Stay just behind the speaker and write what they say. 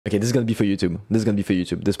Okay, this is gonna be for YouTube. This is gonna be for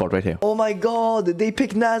YouTube. This part right here. Oh my god, they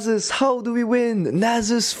pick Nasus. How do we win?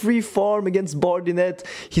 Nasus free farm against BARDINETTE.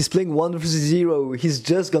 He's playing 1 versus 0. He's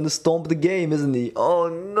just gonna stomp the game, isn't he? Oh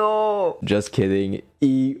no. Just kidding.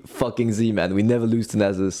 Fucking Z, man. We never lose to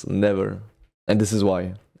Nasus. Never. And this is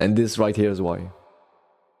why. And this right here is why.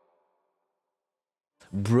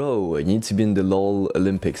 Bro, you need to be in the LOL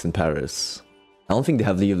Olympics in Paris. I don't think they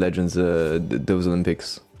have League of Legends, those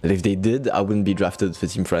Olympics. And if they did, I wouldn't be drafted for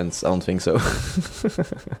Team France. I don't think so.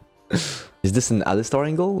 Is this an Alistar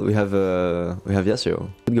angle? We have Yasuo.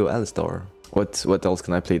 Could go Alistar. What else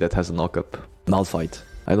can I play that has a knockup? Malphite.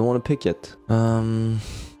 I don't want to pick yet.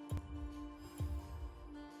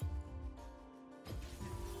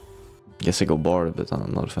 Guess I go Bard, but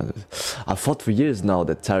I'm not a fan of it. I thought for years now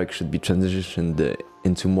that Tarek should be transitioned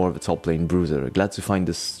into more of a top lane bruiser. Glad to find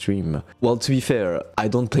this stream. Well, to be fair, I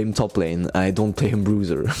don't play him top lane, I don't play him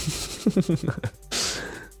bruiser.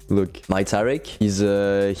 Look, my Tarek, he's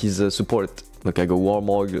a support. Look, I go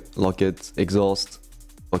Warmog, Locket, Exhaust,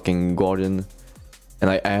 fucking Guardian. And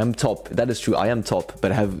I am top, that is true, I am top,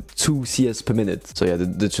 but I have 2 CS per minute. So yeah,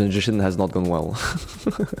 the transition has not gone well.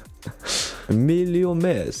 Emilio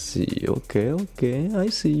Messi, okay, I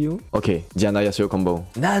see you. Okay, Diana Yasuo combo.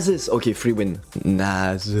 Nasus, okay, free win.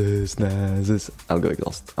 Nasus. I'll go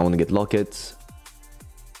Exhaust. I want to get Locket.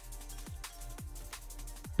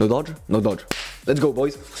 No dodge? No dodge. Let's go,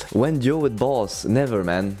 boys. When duo with boss? Never,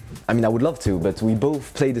 man. I mean, I would love to, but we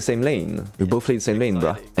both play the same lane. We both play the same lane,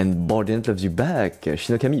 bruh. And BARDINETTE loves you back.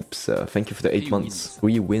 Shinokamips, thank you for the 8 months.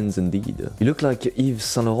 3 wins indeed. You look like Yves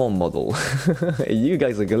Saint Laurent model. You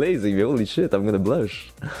guys are glazing me. Holy shit, I'm gonna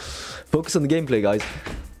blush. Focus on the gameplay, guys.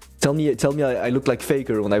 Tell me I look like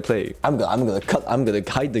Faker when I play. I'm gonna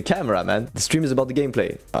hide the camera, man. The stream is about the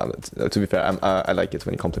gameplay. To be fair, I like it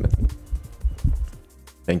when you compliment.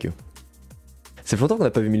 Thank you. C'est longtemps qu'on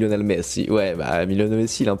n'a pas vu Lionel Messi. Ouais, bah Lionel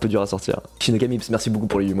Messi, il est un peu dur à sortir. Shinokami, merci beaucoup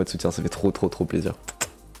pour les 8 mois de soutien, ça fait trop plaisir.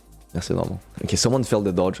 Merci énormément. Okay, someone failed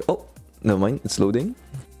the dodge. Oh, never mind, it's loading.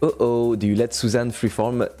 Uh-oh, do you let Suzanne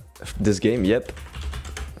freefarm this game? Yep.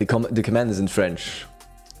 The command is in French.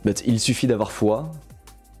 But il suffit d'avoir foi.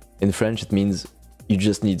 In French, it means you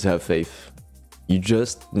just need to have faith. You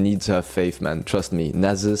just need to have faith, man. Trust me.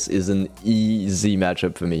 Nasus is an easy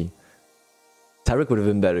matchup for me. Tarek would have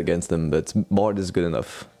been better against them, but Bard is good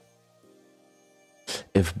enough.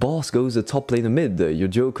 If boss goes a top lane mid, your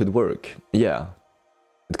duo could work. Yeah,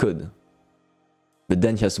 it could. But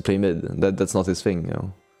then he has to play mid. That's not his thing, you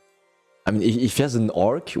know. I mean, if he has an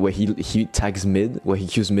arc where he tags mid, where he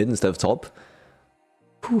queues mid instead of top,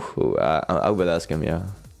 whew, I would ask him, yeah.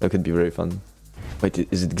 That could be very fun. Wait,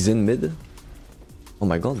 is it Xin mid? Oh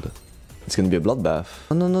my god. It's gonna be a bloodbath.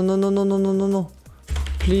 Oh, no.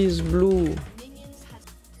 Please, blue.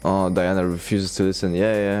 Oh, Diana refuses to listen.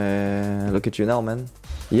 Yeah. Look at you now, man.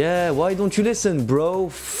 Yeah, why don't you listen, bro?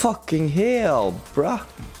 Fucking hell, bruh.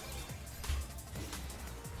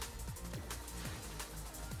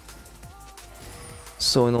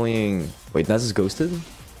 So annoying. Wait, Nasus ghosted?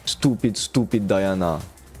 Stupid Diana.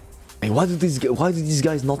 Hey, why do these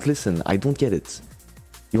guys not listen? I don't get it.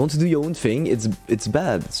 You want to do your own thing? It's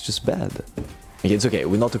bad. It's just bad. Okay, it's okay.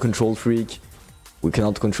 We're not a control freak. We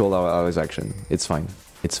cannot control our action. It's fine.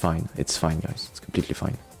 It's fine, guys. It's completely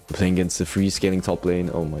fine. I'm playing against the free scaling top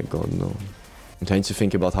lane. Oh my god, no. I'm trying to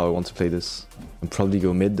think about how I want to play this. I'll probably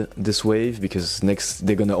go mid this wave because next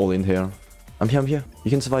they're gonna all in here. I'm here.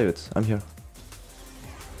 You can survive it. I'm here.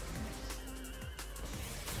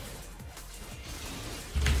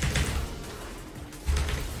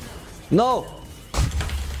 No!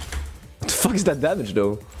 What the fuck is that damage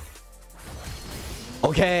though?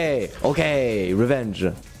 Okay, revenge.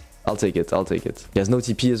 I'll take it. He has no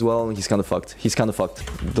TP as well. He's kind of fucked.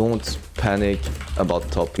 Don't panic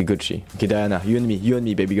about top. Gucci. Okay, Diana, you and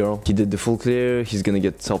me, baby girl. He did the full clear. He's gonna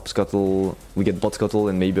get top scuttle. We get bot scuttle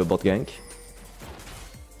and maybe a bot gank.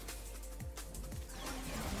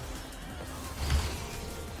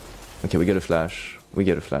 Okay, we get a flash.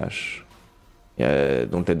 Yeah,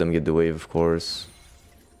 don't let them get the wave, of course.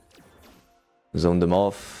 Zone them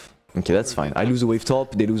off. Okay, that's fine. I lose a wave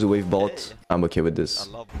top, they lose a wave bot. I'm okay with this.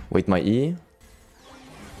 Wait, my E.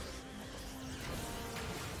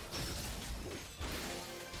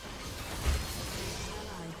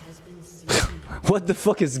 What the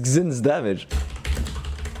fuck is Xin's damage?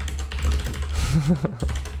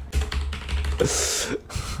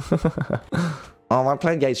 Oh, my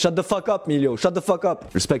plan, guys. Shut the fuck up, Milio. Shut the fuck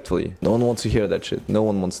up. Respectfully. No one wants to hear that shit. No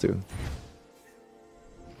one wants to.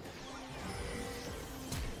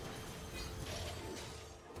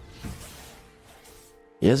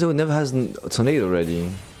 Yasuo never has a tornado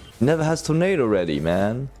already. Never has tornado ready,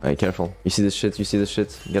 man. Alright, careful. You see this shit? You see this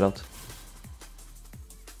shit? Get out.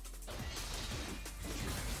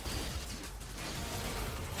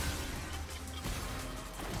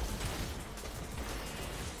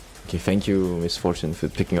 Okay, thank you, Misfortune, for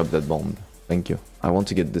picking up that bomb. Thank you. I want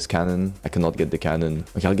to get this cannon. I cannot get the cannon.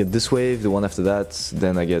 Okay, I'll get this wave, the one after that.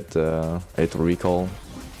 Then I get a little recall.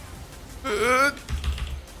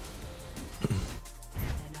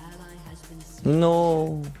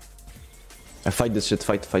 No. I fight this shit.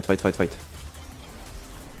 Fight.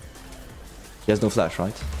 He has no flash,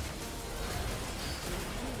 right?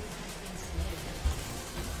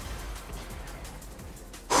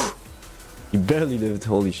 He barely lived,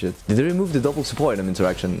 holy shit. Did they remove the double support item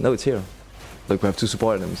interaction? No, it's here. Look, we have two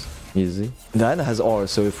support items. Easy. Diana has R,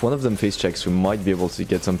 so if one of them face checks, we might be able to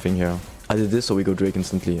get something here. Either this or we go Drake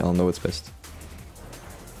instantly. I'll know what's best.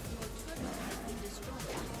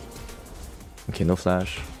 Okay, no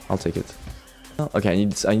flash. I'll take it. Okay, I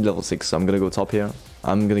need level 6, so I'm gonna go top here.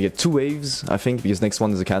 I'm gonna get 2 waves, I think, because next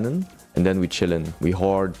one is a cannon. And then we chillin'. We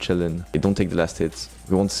hard chillin'. Okay, don't take the last hits.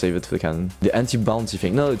 We want to save it for the cannon. The anti-bouncy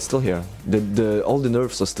thing. No, it's still here. All the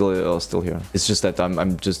nerfs are still here. It's just that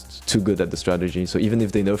I'm just too good at the strategy. So even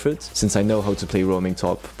if they nerf it, since I know how to play roaming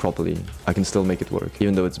top properly, I can still make it work.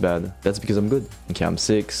 Even though it's bad. That's because I'm good. Okay, I'm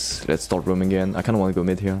 6. Let's start roaming again. I kind of want to go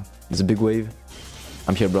mid here. It's a big wave.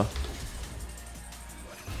 I'm here, bro.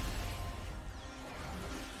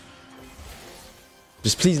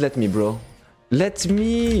 Just please let me, bro. Let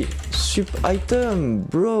me! Sup item,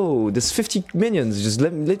 bro. There's 50 minions. Just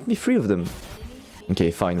let me 3 of them. Okay,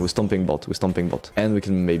 fine. We're stomping bot. And we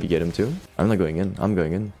can maybe get him too. I'm not going in. I'm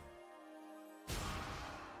going in.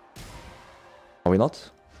 Are we not?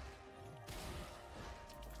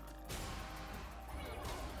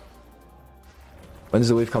 When is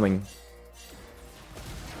the wave coming?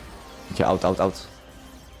 Okay, out.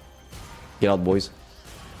 Get out, boys.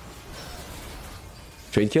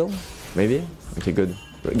 Trade kill? Maybe? Okay, good.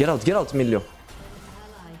 Get out, Emilio.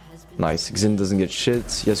 Nice. Xin doesn't get shit.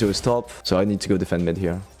 Yasuo is top, so I need to go defend mid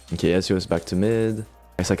here. Okay, Yasuo is back to mid.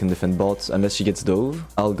 Kaisa can defend bot. Unless she gets dove,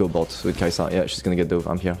 I'll go bot with Kaisa. Yeah, she's gonna get dove.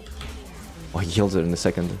 I'm here. Oh, he kills her in a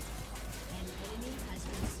second.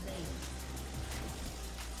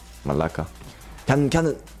 Malaka.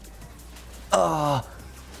 Cannon. Ah!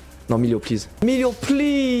 No, Emilio, please. Emilio,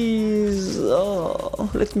 please! Oh,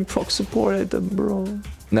 let me proc support them, bro.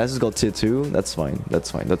 Nasus got tier 2. That's fine.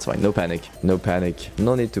 No panic.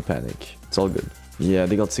 No need to panic. It's all good. Yeah,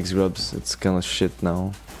 they got 6 grubs. It's kind of shit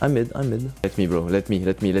now. I'm mid. Let me, bro. Let me.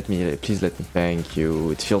 Please let me. Thank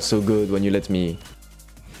you. It feels so good when you let me.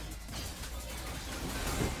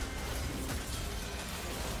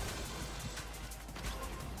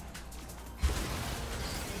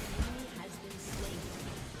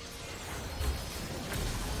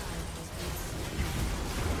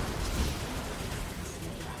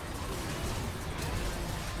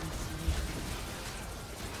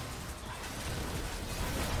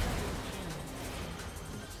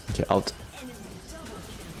 Okay, out.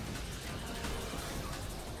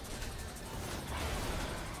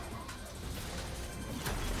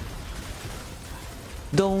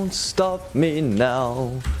 Don't stop me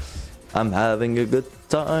now. I'm having a good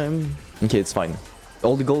time. Okay, it's fine.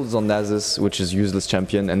 All the gold is on Nasus, which is useless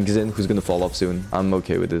champion, and Xin, who's gonna fall off soon. I'm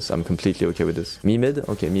okay with this. I'm completely okay with this. Me mid?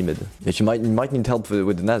 Okay, me mid. Yeah, you might need help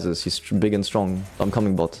with the Nasus. He's big and strong. I'm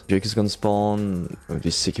coming bot. Drake is gonna spawn. It would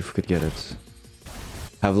be sick if we could get it.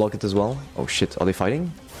 Have Locket as well. Oh shit, are they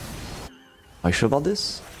fighting? Are you sure about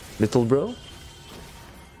this? Little bro?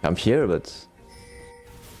 I'm here, but...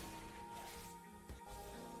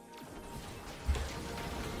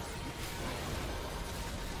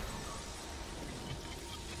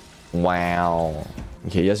 Wow.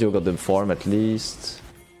 Okay, Yasuo got the farm at least.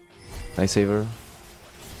 Nice saver.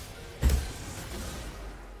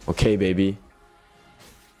 Okay, baby.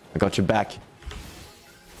 I got your back.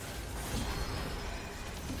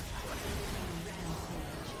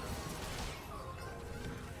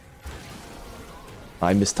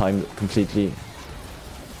 I mistimed completely.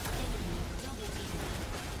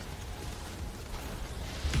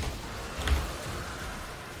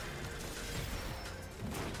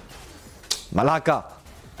 Malaka!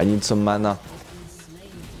 I need some mana.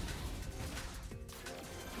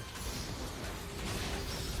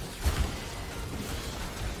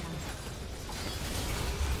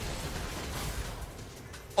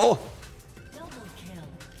 Oh!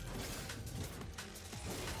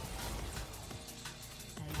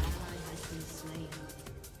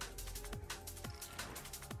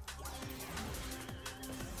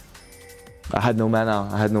 I had no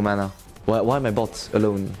mana. Why am I bot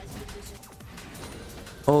alone?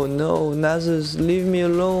 Oh no, Nasus, leave me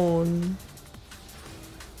alone.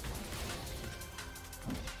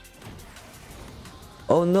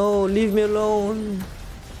 Oh no, leave me alone.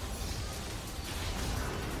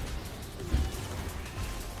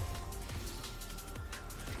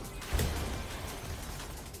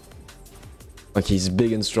 Okay, he's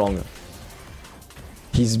big and strong.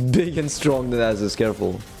 He's big and strong, the Nasus,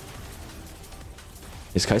 careful.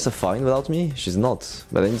 Is Kai'Sa fine without me? She's not,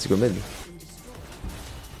 but I need to go mid.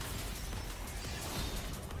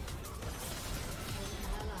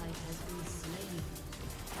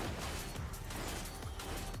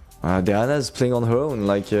 Diana's playing on her own,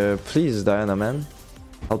 like, please, Diana, man.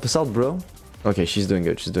 Help us out, bro. Okay, she's doing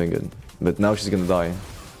good, she's doing good. But now she's gonna die.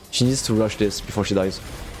 She needs to rush this before she dies.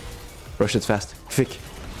 Rush it fast. Quick.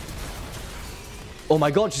 Oh my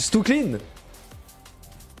god, she's too clean! An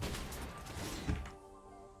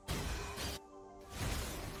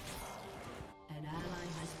ally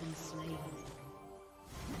has been slain.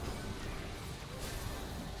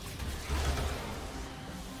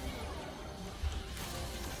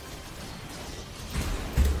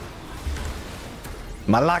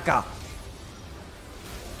 Malaka!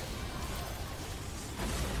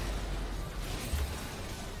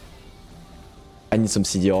 I need some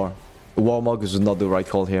CDR. Warmog is not the right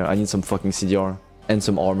call here. I need some fucking CDR. And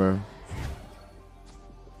some armor.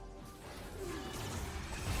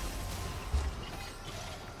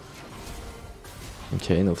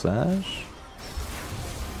 Okay, no flash.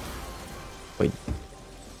 Wait.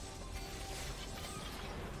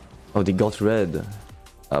 Oh, they got red.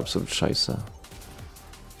 Absolute scheisse.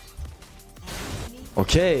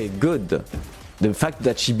 Okay, good. The fact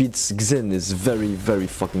that she beats Xin is very, very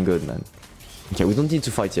fucking good, man. Okay, we don't need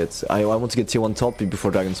to fight yet. I want to get tier 1 top before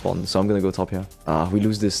Dragon Spawn, so I'm gonna go top here. We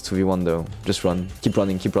lose this 2v1 though. Just run. Keep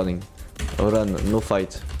running, keep running. Oh, run, no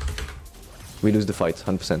fight. We lose the fight,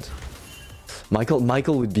 100%.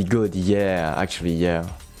 Michael would be good, yeah, actually, yeah.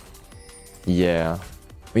 Yeah.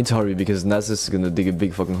 We need to hurry because Nasus is gonna dig a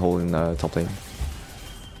big fucking hole in top lane.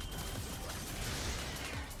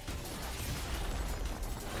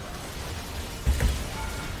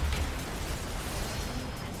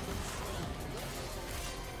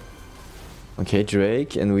 Okay,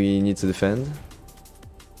 Drake, and we need to defend.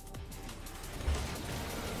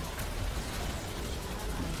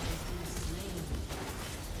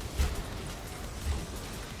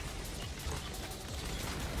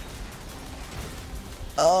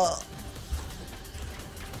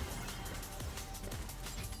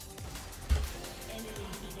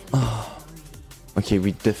 Okay,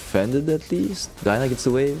 we defended at least. Diana gets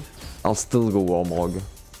the wave. I'll still go Warmog.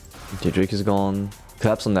 Okay, Drake is gone.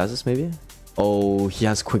 Collapse on Nasus, maybe? Oh, he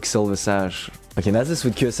has Quicksilver Sash. Okay, Nasus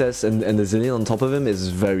with QSS and the Zillion on top of him is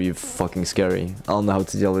very fucking scary. I don't know how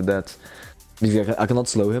to deal with that. Because I cannot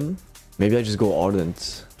slow him. Maybe I just go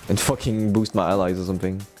Ardent and fucking boost my allies or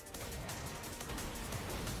something.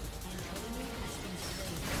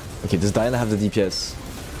 Okay, does Diana have the DPS?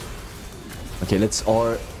 Okay, let's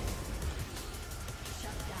R...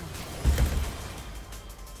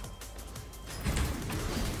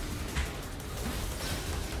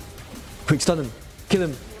 Quick stun him. Kill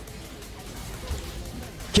him.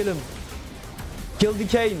 Kill him. Kill the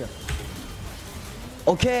chaine.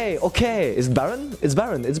 Okay, okay. It's Baron? It's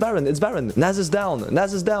Baron. It's Baron. It's Baron. Nasus down.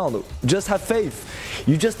 Nasus down. Just have faith.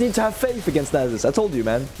 You just need to have faith against Nasus. I told you,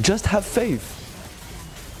 man. Just have faith.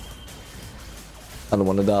 I don't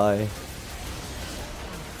want to die.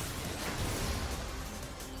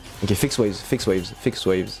 Okay, fix waves, fix waves, fix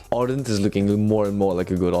waves. Ardent is looking more and more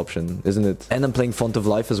like a good option, isn't it? And I'm playing Font of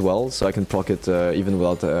Life as well, so I can proc it even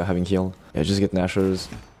without having heal. Yeah, just get Nashers.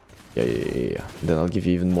 Yeah. Then I'll give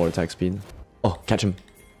you even more attack speed. Oh, catch him.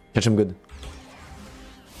 Catch him good.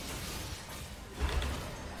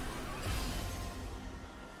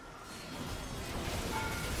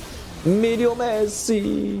 Medio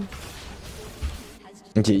Messi.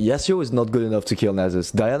 Okay, Yasuo is not good enough to kill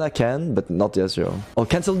Nasus. Diana can, but not Yasuo. Oh,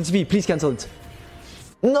 cancel the TP, please cancel it.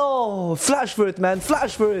 No! Flash for it, man!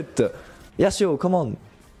 Flash for it! Yasuo, come on.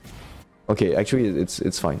 Okay, actually,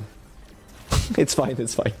 it's fine. It's fine,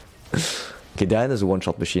 it's fine. Okay, Diana's a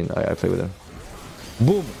one-shot machine. I play with her.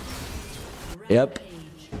 Boom! Yep.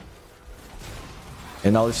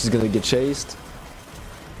 And now she's gonna get chased.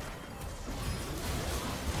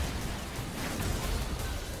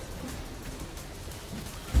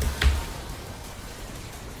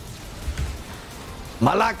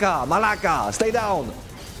 Malaka! Malaka! Stay down!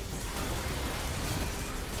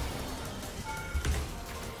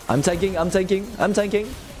 I'm tanking, I'm tanking, I'm tanking.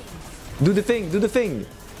 Do the thing, do the thing.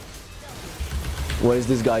 What is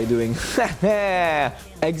this guy doing?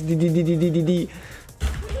 XDDDDDD.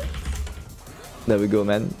 There we go,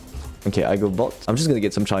 man. Okay, I go bot. I'm just gonna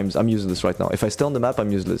get some chimes. I'm useless right now. If I stay on the map,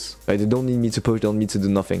 I'm useless. Right, they don't need me to push, they don't need me to do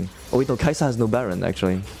nothing. Oh wait, no, Kai'Sa has no Baron,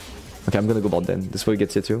 actually. Okay, I'm gonna go bot then. This way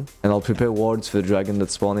gets here too. And I'll prepare wards for the dragon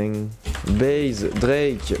that's spawning. Base,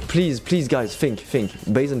 Drake. Please, please, guys, think.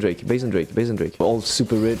 Base and Drake, base and Drake, base and Drake. We're all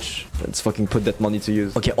super rich. Let's fucking put that money to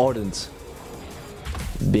use. Okay, Ardent.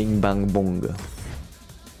 Bing, bang, bong.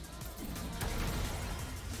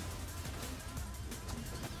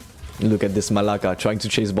 Look at this Malaka trying to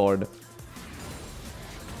chase Bard.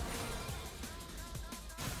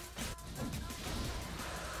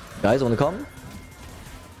 Guys, wanna come?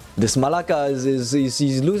 This Malaka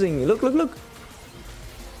he's losing. Look.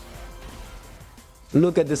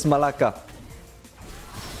 Look at this Malaka.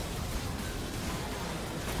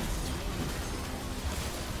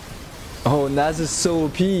 Oh, Nasus is so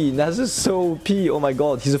OP. Nasus is so OP. Oh my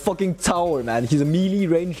god. He's a fucking tower, man. He's a melee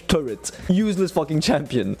range turret. Useless fucking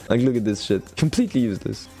champion. Like, look at this shit. Completely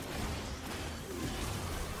useless.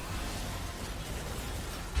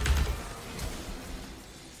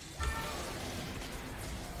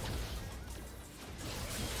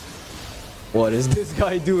 What is this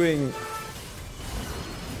guy doing?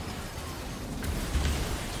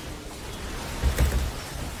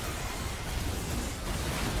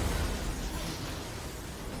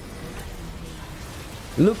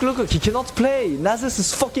 Look, he cannot play. Nasus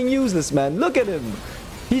is fucking useless, man. Look at him.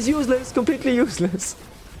 He's useless, completely useless.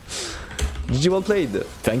 GG, well played.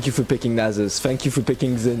 Thank you for picking Nasus. Thank you for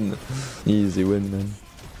picking Xin. Easy win, man.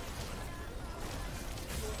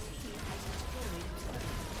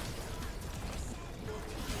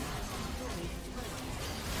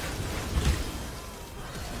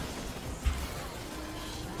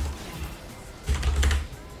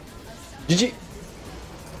 GG.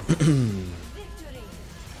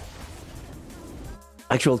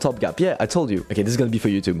 Actual top gap. Yeah, I told you. Okay, this is gonna be for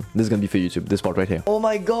YouTube. This is gonna be for YouTube. This part right here. Oh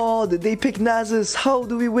my god, they pick Nasus. How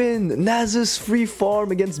do we win? Nasus free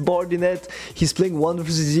farm against BARDINETTE. He's playing 1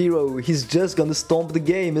 versus 0. He's just gonna stomp the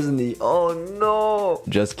game, isn't he? Oh no.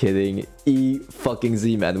 Just kidding. Fucking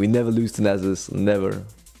Z, man. We never lose to Nasus. Never.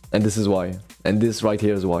 And this is why. And this right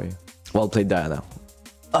here is why. Well played, Diana.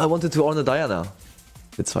 I wanted to honor Diana.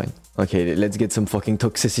 It's fine. Okay, let's get some fucking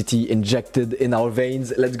toxicity injected in our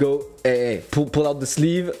veins. Let's go. Hey, pull out the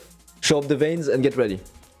sleeve, show up the veins, and get ready.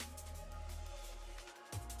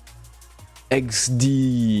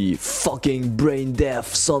 XD, fucking brain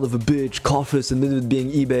deaf, son of a bitch, Coffers admitted being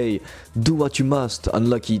eBay. Do what you must.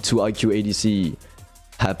 Unlucky to IQ ADC.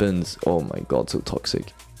 Happens. Oh my god, so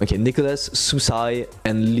toxic. Okay, Nicholas, Susai,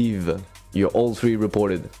 and Leave. You're all 3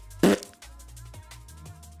 reported.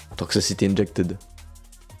 Toxicity injected.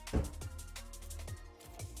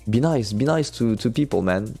 Be nice to people,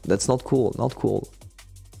 man. That's not cool, not cool.